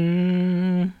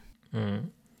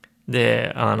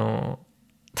で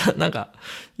なんか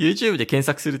YouTube で検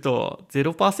索すると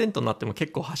 0% になっても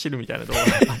結構走るみたいな動画が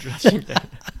あるらしいみたいな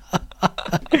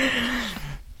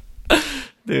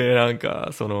でなんか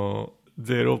その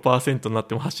 0% になっ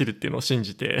ても走るっていうのを信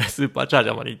じてスーパーチャージ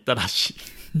ャーまで行ったらし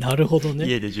い。なるほどね。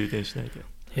家で充電しないと。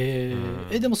へ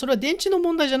え。でもそれは電池の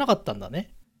問題じゃなかったんだ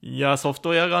ね。いやソフ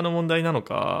トウェア側の問題なの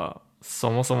か、そ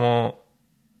もそも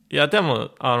いやで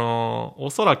もお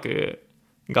そらく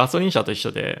ガソリン車と一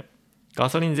緒でガ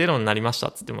ソリンゼロになりました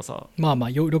っつってもさ、まあ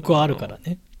余力はあるから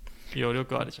ね。余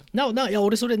力はあるじゃん。いや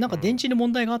俺それなんか電池に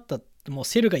問題があった、もう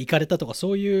セルがいかれたとか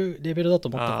そういうレベルだと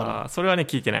思ったから。それはね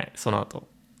聞いてない。その後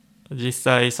実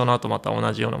際その後また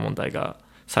同じような問題が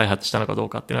再発したのかどう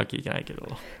かっていうのは聞いてないけど、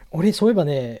俺そういえば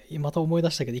ねまた思い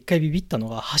出したけど一回ビビったの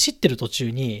が、走ってる途中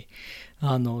に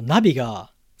ナビ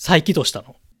が再起動した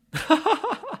の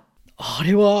あ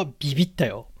れはビビった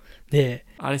よ。で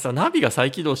あれさ、ナビが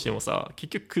再起動してもさ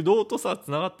結局駆動とさ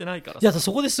繋がってないからさ、いや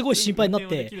そこですごい心配になっ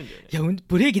て、いや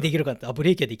ブレーキできるかって、ブ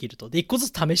レーキはできると。で一個ず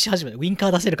つ試し始めて、ウィンカ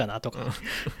ー出せるかなとか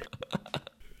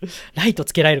ライト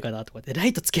つけられるかなとかで、ラ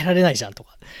イトつけられないじゃんと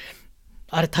か。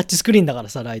あれタッチスクリーンだから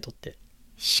さ、ライトって。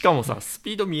しかもさス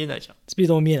ピード見えないじゃん。スピー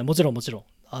ドも見えない。もちろん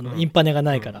インパネが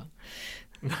ないから、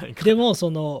ないから。でも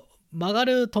その曲が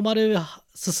る止まる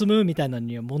進むみたいなの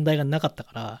には問題がなかった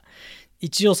から、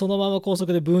一応そのまま高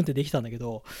速でブーンってできたんだけ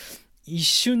ど、一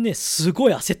瞬ねすご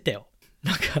い焦ったよ。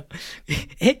なんか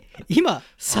今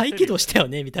再起動したよ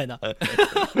ねみたいな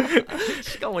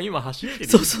しかも今走ってる。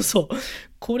そう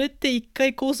これって一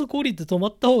回高速降りて止ま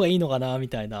った方がいいのかなみ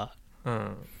たいな。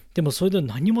でもそれで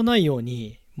何もないよう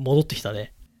に戻ってきた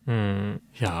ね。い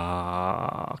や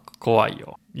ー怖い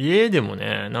よ。家でも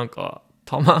ねなんか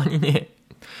たまにね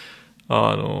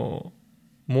モ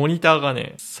ニターが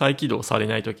ね再起動され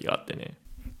ない時があってね、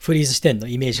フリーズしてんの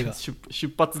イメージが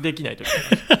出発できない時が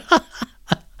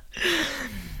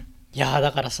いや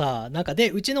だからさ、なんかで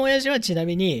うちの親父はちな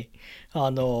みに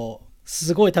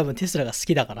すごい多分テスラが好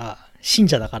きだから、信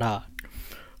者だから、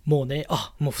もうね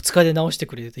もう2日で直して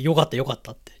くれてよかった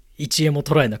って、1円も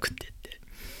取られなくってって、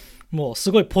もうす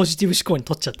ごいポジティブ思考に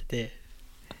取っちゃってて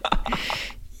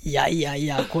いや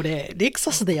これレク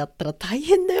サスでやったら大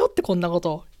変だよって、こんなこ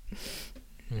と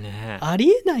ね、あり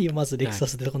えないよ。まずレクサ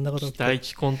スでこんなことって、期待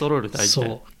値コントロール大事だ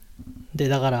よ。そうで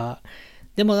だから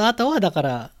でもあとはだか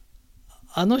ら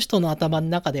あの人の頭の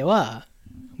中では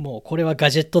もうこれはガ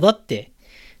ジェットだって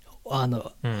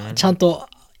ちゃんと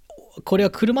これは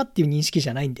車っていう認識じ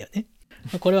ゃないんだよね。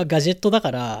これはガジェットだ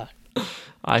から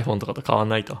iPhone とかと変わん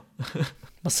ないと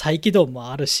再起動も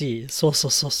あるし、そう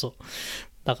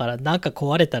だからなんか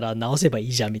壊れたら直せばい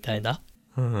いじゃんみたいな。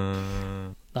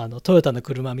トヨタの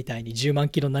車みたいに10万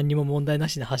キロ何にも問題な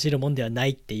しで走るもんではな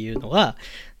いっていうのが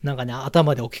なんかね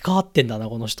頭で置き換わってんだな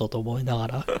この人と思いなが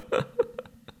ら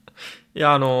い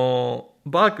やバ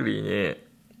ークリーに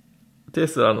テ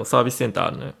スラのサービスセンター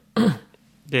あるのよ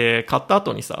で買った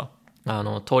後にさ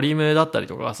トリムだったり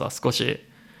とかさ、少し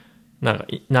なんか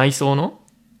内装の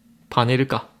パネル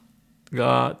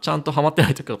がちゃんとはまってな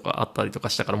い時とかあったりとか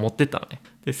したから持ってったのね。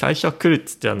で最初は来るっ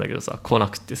つってたんだけどさ、来な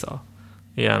くってさ、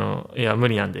いや無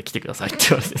理なんで来てくださいって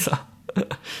言われてさ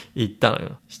行ったの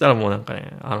よ。したらもうなんか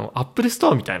ねアップルス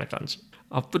トアみたいな感じ。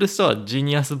アップルストアジー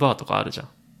ニアスバーとかあるじゃん。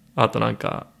あとなん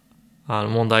か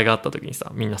問題があった時に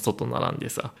さみんな外並んで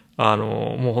さ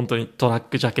もう本当にトラッ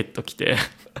クジャケット着て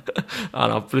ア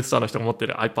ップルストアの人が持って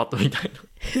る iPad みたい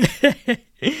な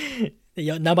い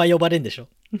や名前呼ばれんでしょ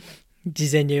事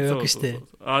前に予約して。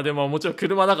そうでももちろん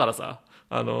車だからさ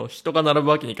人が並ぶ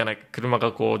わけにいかない。車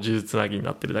がこう数珠つなぎに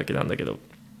なってるだけなんだけど、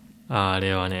あ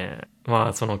れはねま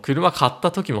あその車買っ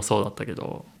た時もそうだったけ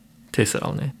ど、テスラ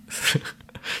をね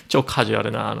超カジュア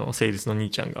ルなセールスの兄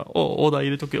ちゃんがオーダー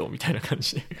入れとけよみたいな感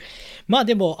じでまあ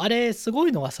でもあれすご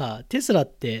いのがさ、テスラっ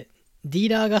てディ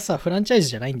ーラーがさフランチャイズ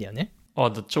じゃないんだよね。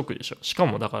直でしょ。しか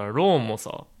もだからローンも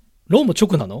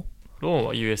直なの？ローン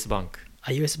は US バンク。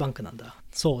US バンクなんだ。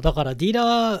そうだからディー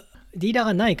ラー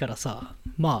がないからさ、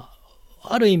まあ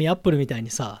ある意味アップルみたい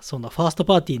にさ、そんなファースト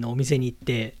パーティーのお店に行っ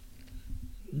て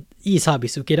いいサービ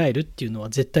ス受けられるっていうのは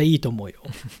絶対いいと思うよ。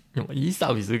でもいいサ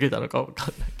ービス受けたのか分か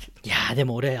んないけど。いやーで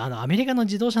も俺アメリカの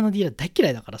自動車のディーラー大嫌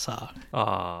いだからさ、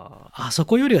あそ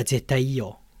こよりは絶対いい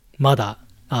よ。まだ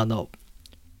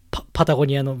パタゴ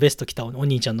ニアのベスト着たお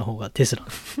兄ちゃんの方がテスラ。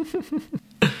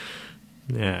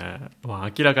ねえ、ま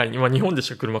あ明らかに、まあ、日本でし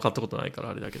か車買ったことないか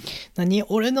らあれだけど、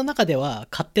俺の中では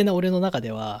勝手な俺の中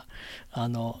では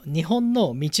日本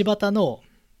の道端の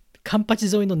カンパ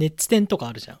チ沿いのネッツ店とか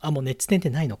あるじゃん。もうネッツ店って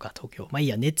ないのか東京。まあいい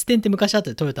や、ネッツ店って昔あった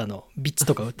よ、トヨタのビッツ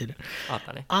とか売ってるあっ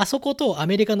たね。あそことア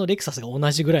メリカのレクサスが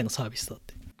同じぐらいのサービスだっ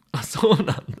て。あ、そうなん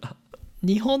だ。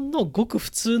日本のごく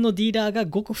普通のディーラーが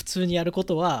ごく普通にやるこ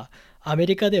とはアメ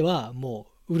リカではも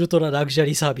うウルトララグジュア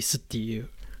リーサービスっていう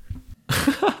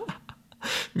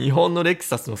日本のレク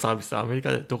サスのサービスはアメリ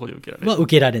カでどこで受けられる？は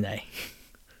受けられない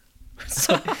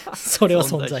それは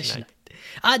存在しな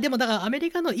いでもだからアメ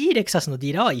リカのいいレクサスのデ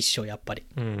ィーラーは一緒、やっぱり。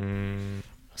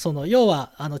要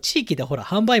は地域でほら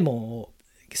販売網を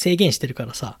制限してるか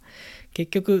らさ、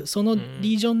結局その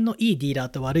リージョンのいいディーラー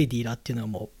と悪いディーラーっていうのは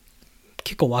もう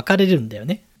結構分かれるんだよ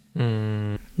ね。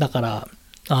だから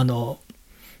あ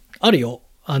るよ、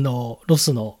ロ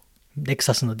スのレク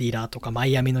サスのディーラーとかマ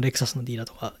イアミのレクサスのディーラー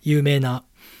とか、有名な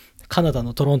カナダ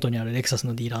のトロントにあるレクサス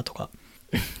のディーラーとか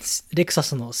レクサ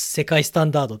スの世界スタ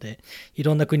ンダードでい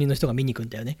ろんな国の人が見に行くん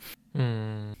だよね。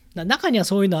中には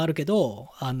そういうのあるけど、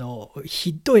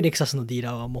ひどいレクサスのディー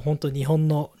ラーはもう本当日本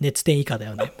の熱店以下だ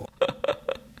よね。もう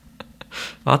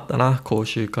あったな、甲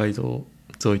州街道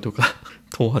沿いとか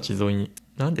東八沿いに。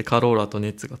なんでカローラとネ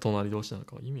ッツが隣同士なの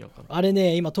か意味わかんない。あれ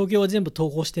ね、今東京は全部統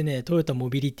合してね、トヨタモ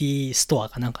ビリティストア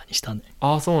かなんかにしたんだよ。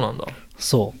ああ、そうなんだ。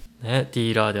そうね、デ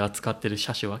ィーラーで扱ってる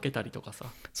車種分けたりとかさ、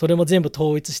それも全部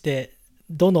統一して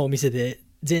どのお店で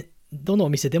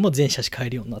も全車種買え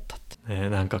るようになったって、ね、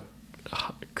なんか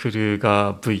クルー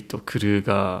ガー V とクルー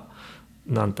ガ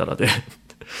ーなんたらで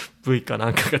V かな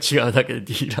んかが違うだけで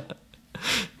ディー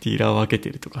ラー分けて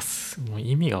るとか、もう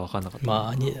意味が分かんなかった。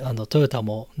まあトヨタ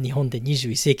も日本で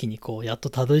21世紀にこうやっと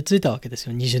たどり着いたわけです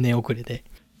よ、20年遅れで。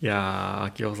い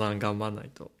やー、明夫さん頑張んない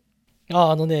と。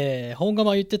本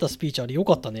釜言ってたスピーチあれよ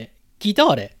かったね。聞いた？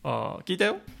あれ聞いた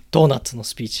よ。ドーナツの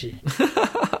スピーチ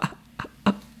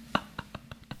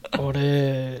あ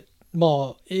れ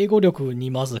英語力に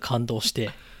まず感動し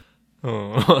て、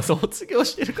卒業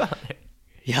してるからね。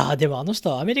いやでもあの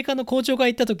人はアメリカの校長が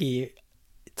行った時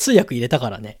通訳入れたか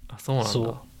らね。そうなんだ。そ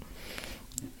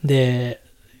うで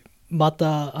ま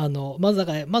た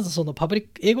まずその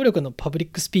英語力のパブリ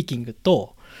ックスピーキング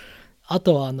と、あ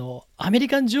とはアメリ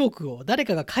カンジョークを誰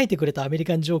かが書いてくれたアメリ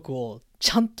カンジョークを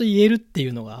ちゃんと言えるってい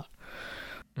うのが、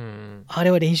あ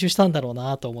れは練習したんだろう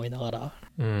なと思いながら、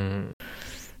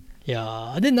い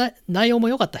やで内容も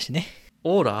良かったしね。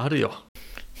オーラあるよ。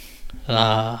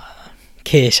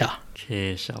経営者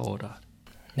オーラ。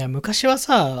昔は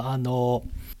さ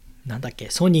なんだっけ、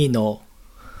ソニーの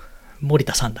森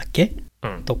田さんだっけ、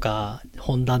とか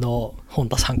ホンダの本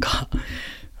田さんか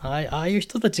ああいう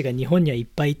人たちが日本にはいっ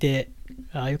ぱいいて、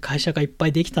ああいう会社がいっぱ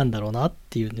いできたんだろうなっ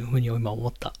ていうふうに今思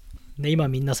った。で今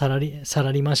みんなサラリ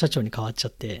ーマン社長に変わっちゃ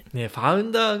ってね、ファウ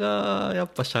ンダーがやっ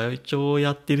ぱ社長を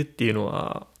やってるっていうの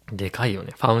はでかいよ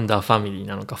ね。ファウンダーファミリー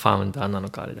なのかファウンダーなの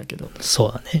かあれだけど。そ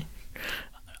うだね。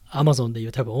アマゾンでい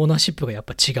う多分オーナーシップがやっ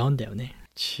ぱ違うんだよね。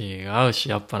違うし、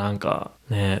やっぱなんか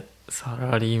ね、サ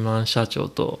ラリーマン社長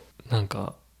となん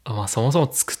かそもそ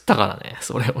も作ったからね、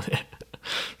それをね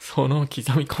その刻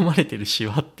み込まれてるシ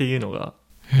ワっていうのが、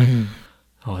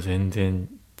全然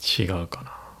違う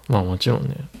かな。もちろん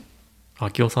ね、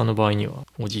明夫さんの場合には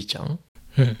おじいちゃん、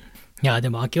いやで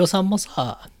も明夫さんも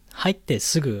さ、入って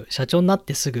すぐ社長になっ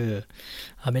てすぐ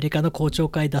アメリカの公聴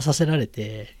会出させられ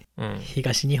て、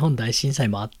東日本大震災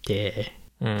もあって、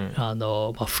不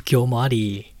況もあ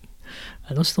り、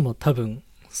あの人も多分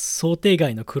想定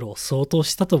外の苦労を相当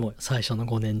したと思うよ、最初の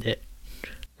5年で。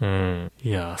い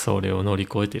やそれを乗り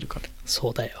越えてるから。そ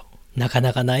うだよ、なか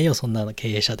なかないよそんなの経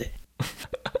営者で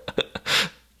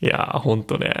いやほん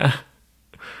とね、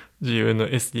自分の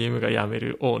SDM が辞め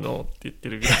るオーノーって言って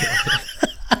るぐらい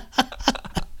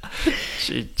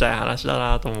ちっちゃい話だ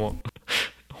なと思う。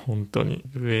本当に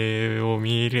上を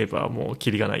見ればもう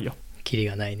キリがないよ。キリ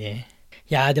がないね。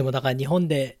いやでもだから日本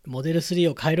でモデル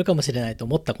3を買えるかもしれないと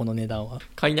思った、この値段は。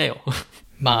買いなよず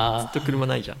っと車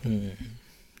ないじゃん。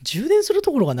充電する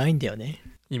ところがないんだよね、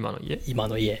今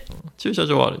の家、駐車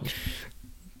場はあるんでしょ。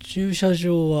駐車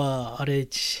場はあれ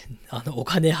お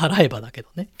金払えばだけど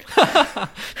ね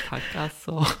高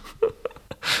そう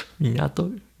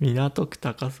港区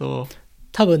高そう。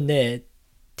多分ね、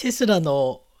テスラ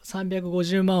の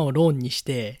350万をローンにし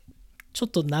てちょっ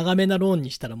と長めなローン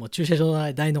にしたらもう駐車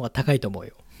場代の方が高いと思う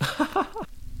よ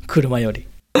車より。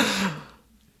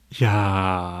い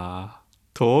や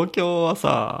ー、東京は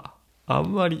さ、あ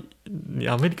んまり、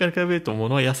アメリカに比べると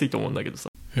物は安いと思うんだけどさ、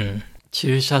うん。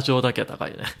駐車場だけは高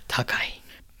いよね。高い。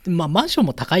まあマンション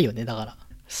も高いよね。だから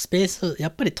スペース、や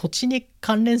っぱり土地に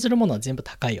関連するものは全部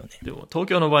高いよね。でも東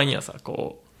京の場合にはさ、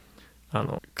こ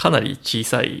う、かなり小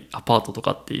さいアパートと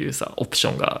かっていうさ、オプシ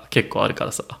ョンが結構あるか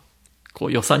らさ、こ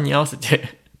う予算に合わせ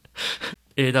て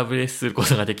AWS するこ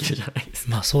とができるじゃないです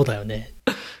か。まあそうだよね。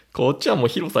こっちはもう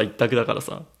広さ一択だから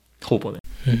さ、ほぼね。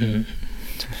うん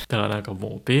だからなんか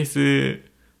もうベース、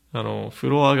フ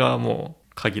ロアがも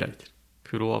う限られてる。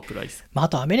フロアプライス。まああ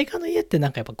とアメリカの家ってな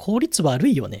んかやっぱ効率悪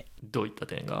いよね。どういった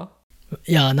点が？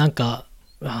いやなんか、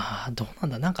どうな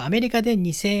んだ。なんかアメリカで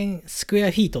2000スクエ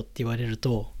アフィートって言われる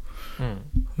と、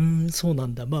そうな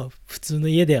んだ。まあ普通の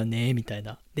家だよねみたい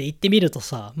な。で行ってみると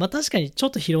さ、まあ確かにちょっ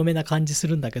と広めな感じす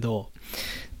るんだけど、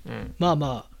まあ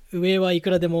まあ上はいく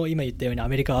らでも今言ったようにア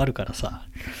メリカはあるからさ、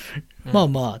まあ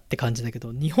まあって感じだけ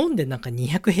ど、日本でなんか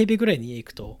200平米ぐらいの家行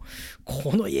くと、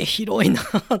この家広いなっ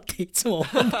ていつも思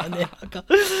うんだよね。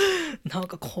なん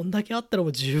かこんだけあったらも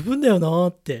う十分だよな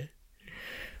って。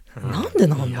なんで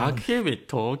なんだろう。200平米、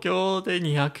東京で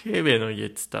200平米の家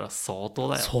っつったら相当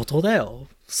だよ。相当だよ。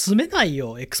住めない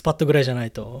よ、エクスパットぐらいじゃな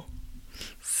いと。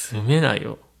住めない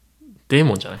よ。デー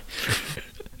モンじゃない？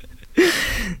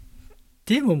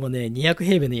でももうね、200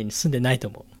平米の家に住んでないと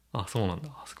思う。あ、そうなんだ。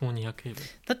あそこも200平米。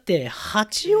だって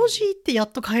八王子行ってや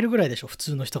っと買えるぐらいでしょ、普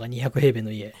通の人が200平米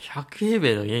の家。100平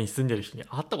米の家に住んでる人に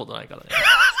会ったことないからね。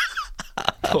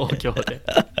東京で。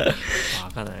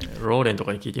わかんない。ローレンと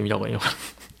かに聞いてみた方がいいのかな。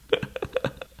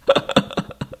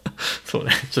そう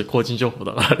ね。ちょっと個人情報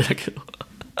だからあれだけど。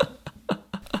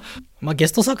まあゲ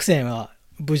スト作戦は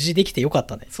無事できてよかっ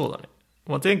たね。そうだね。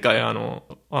まあ、前回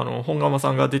本釜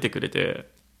さんが出てくれて、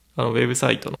ウェブ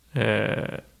サイトの、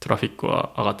トラフィック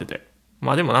は上がってて。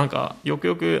まあでもなんか、よく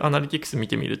よくアナリティクス見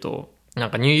てみると、なん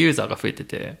かニューユーザーが増えて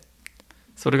て、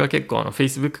それが結構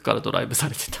Facebook からドライブさ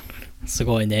れてた。す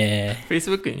ごいね。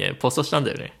Facebook にね、ポストしたん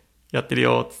だよね。やってる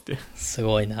よ、つって。す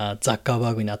ごいな。ザッカー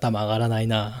バーグに頭上がらない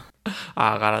な。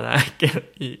上がらないけど、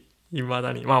未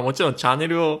だに。まあもちろんチャンネ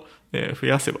ルを、増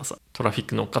やせばさ、トラフィッ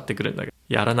ク乗っかってくるんだけど、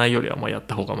やらないよりはまあやっ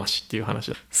た方がマシっていう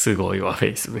話だ。すごいわ、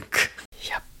Facebook。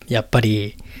やっぱ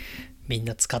り、みん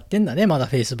な使ってんだね、まだ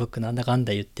Facebook なんだかん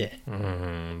だ言って。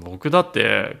僕だっ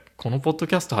て、このポッド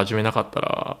キャスト始めなかった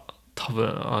ら、多分、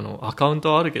アカウン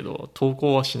トはあるけど、投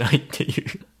稿はしないっていう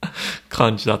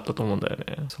感じだったと思うんだよ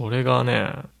ね。それが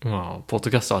ね、まあ、ポッ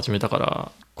ドキャスト始めたか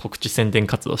ら、告知宣伝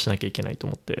活動しなきゃいけないと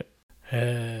思って。じ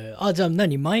ゃあ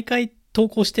毎回投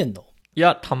稿してんの？い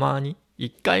や、たまに。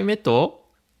1回目と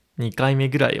2回目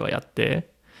ぐらいはやっ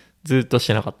て、ずっとし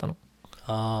てなかったの。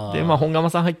で、まあ、本釜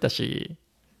さん入ったし、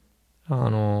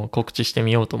告知して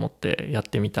みようと思ってやっ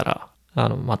てみたら、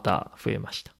また増え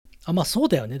ました。まあそう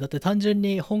だよね。だって単純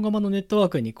に本釜のネットワー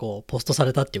クにこう、ポストさ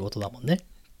れたっていうことだもんね。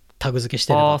タグ付けし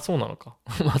てれば。そうなのか。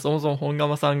まあそもそも本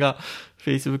釜さんが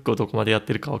Facebook をどこまでやっ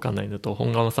てるか分かんないのと、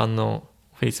本釜さんの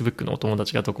Facebook のお友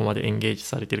達がどこまでエンゲージ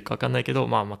されてるか分かんないけど、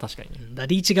まあまあ確かにね。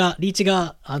リーチ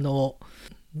が、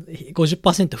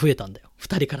50% 増えたんだよ。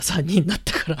2人から3人になっ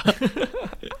たから。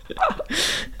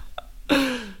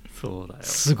そうだよ。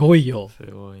すごいよ。す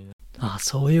ごいね。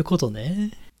そういうこと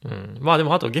ね。まあで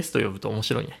もあとゲスト呼ぶと面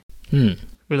白いね。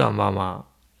普段まあま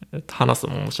あ、話す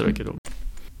のも面白いけど。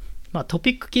まあト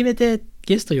ピック決めて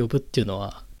ゲスト呼ぶっていうの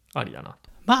は。ありだな。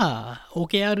まあ、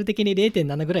OKR 的に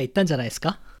 0.7 ぐらいいったんじゃないです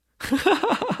か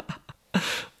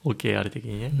？OKR 的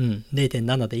にね。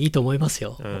0.7 でいいと思います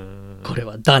よ。これ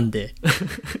は段で。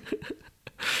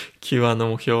Q1 の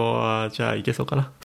目標は、じゃあいけそうかな。